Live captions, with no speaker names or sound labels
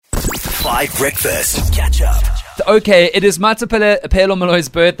5 Breakfast. Catch up. Okay, it is Matapelo Maloy's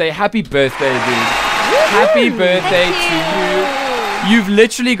birthday. Happy birthday, dude. Happy birthday to you. You've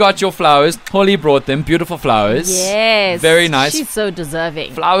literally got your flowers. Holly brought them. Beautiful flowers. Yes. Very nice. She's so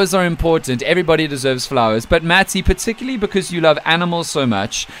deserving. Flowers are important. Everybody deserves flowers. But Matty, particularly because you love animals so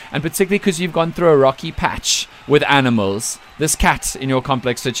much, and particularly because you've gone through a rocky patch with animals, this cat in your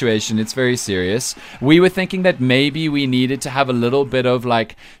complex situation, it's very serious. We were thinking that maybe we needed to have a little bit of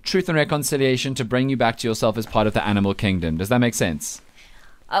like truth and reconciliation to bring you back to yourself as part of the animal kingdom. Does that make sense?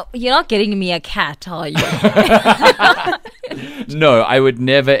 Oh, you're not getting me a cat, are you? No, I would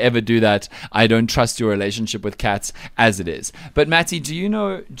never ever do that. I don't trust your relationship with cats as it is. But Matty, do you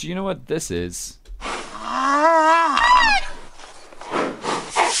know what this is?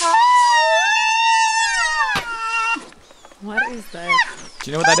 What is that?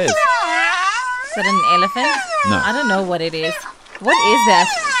 Do you know what that is? Is that an elephant? No. I don't know what it is. What is that?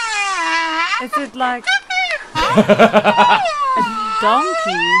 Is it like a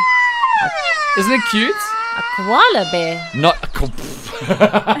donkey? Isn't it cute? A koala bear? Not a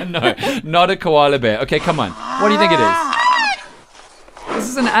no, not a koala bear. Okay, come on. What do you think it is? This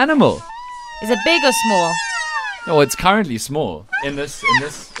is an animal. Is it big or small? Oh, it's currently small in this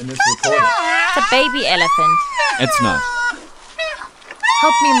recording. It's a baby elephant. It's not.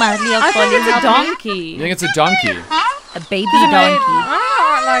 Help me, Marley. I think it's a donkey. You think it's a donkey? A baby donkey.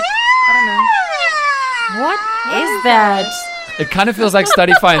 I don't know. What is that? It kind of feels like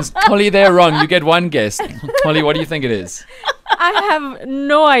study finds. Holly, they're wrong. You get one guess. Holly, what do you think it is? I have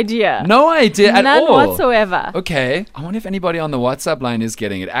no idea. No idea at None all. whatsoever. Okay. I wonder if anybody on the WhatsApp line is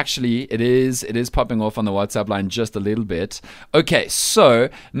getting it. Actually, it is popping off on the WhatsApp line just a little bit. Okay, so,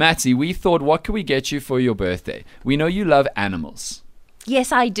 Matty, we thought, what could we get you for your birthday? We know you love animals.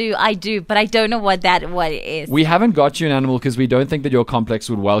 Yes, I do, but I don't know what it is. We haven't got you an animal because we don't think that your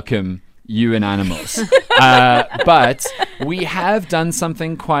complex would welcome you and animals. But we have done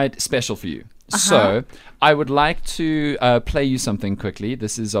something quite special for you. So I would like to play you something quickly.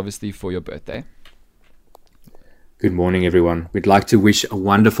 This is obviously for your birthday. Good morning, everyone. We'd like to wish a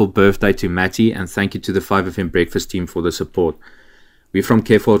wonderful birthday to Matty and thank you to the 5FM Breakfast team for the support. We're from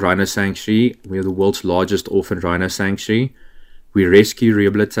Care for Rhino Sanctuary. We're the world's largest orphan rhino sanctuary. We rescue,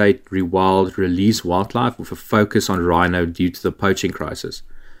 rehabilitate, rewild, release wildlife with a focus on rhino due to the poaching crisis.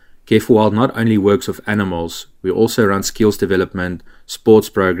 Care for Wild not only works with animals, we also run skills development, sports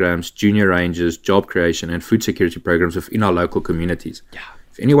programs, junior rangers, job creation and food security programs within our local communities. Yeah.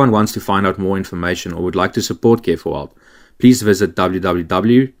 If anyone wants to find out more information or would like to support Care for Wild, please visit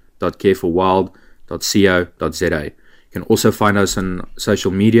www.careforwild.co.za. You can also find us on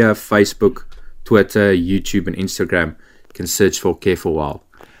social media, Facebook, Twitter, YouTube and Instagram. You can search for Care for Wild.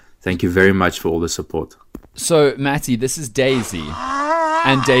 Thank you very much for all the support. So, Matty, this is Daisy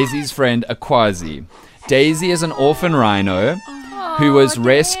and Daisy's friend Akwazi. Daisy is an orphan rhino who was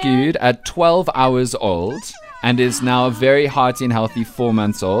rescued at 12 hours old and is now very hearty and healthy 4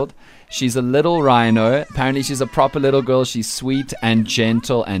 months old. She's a little rhino. Apparently, she's a proper little girl. She's sweet and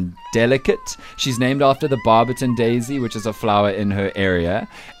gentle and delicate. She's named after the Barberton daisy, which is a flower in her area.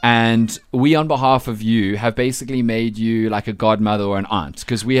 And we, on behalf of you, have basically made you like a godmother or an aunt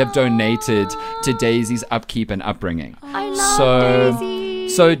because we have donated to Daisy's upkeep and upbringing. I love Daisy.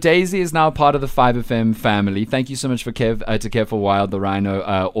 So Daisy is now part of the 5FM family. Thank you so much for Care for Wild, the Rhino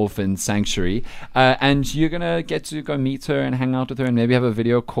Orphan Sanctuary. And you're going to get to go meet her and hang out with her and maybe have a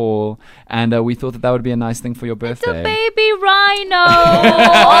video call. And we thought that would be a nice thing for your birthday. It's a baby rhino.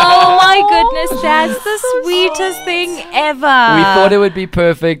 Oh my goodness, that's the sweetest thing ever. We thought it would be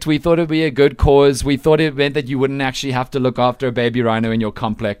perfect. We thought it would be a good cause. We thought it meant that you wouldn't actually have to look after a baby rhino in your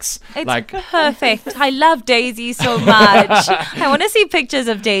complex. It's perfect. I love Daisy so much. I want to see pictures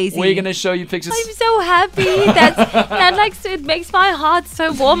of Daisy. We're going to show you pictures. I'm so happy. It makes my heart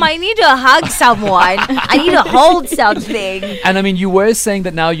so warm. I need to hug someone. I need to hold something. And I mean, you were saying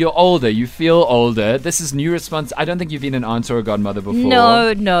that now you're older. You feel older. This is new response. I don't think you've been an aunt or a godmother before.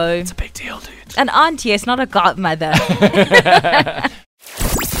 No. It's a big deal, dude. An aunt, yes, not a godmother.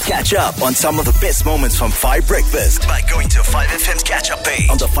 Catch up on some of the best moments from 5 Breakfast by going to 5FM's catch-up page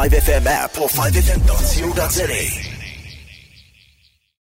on the 5FM app or 5FM.co.za.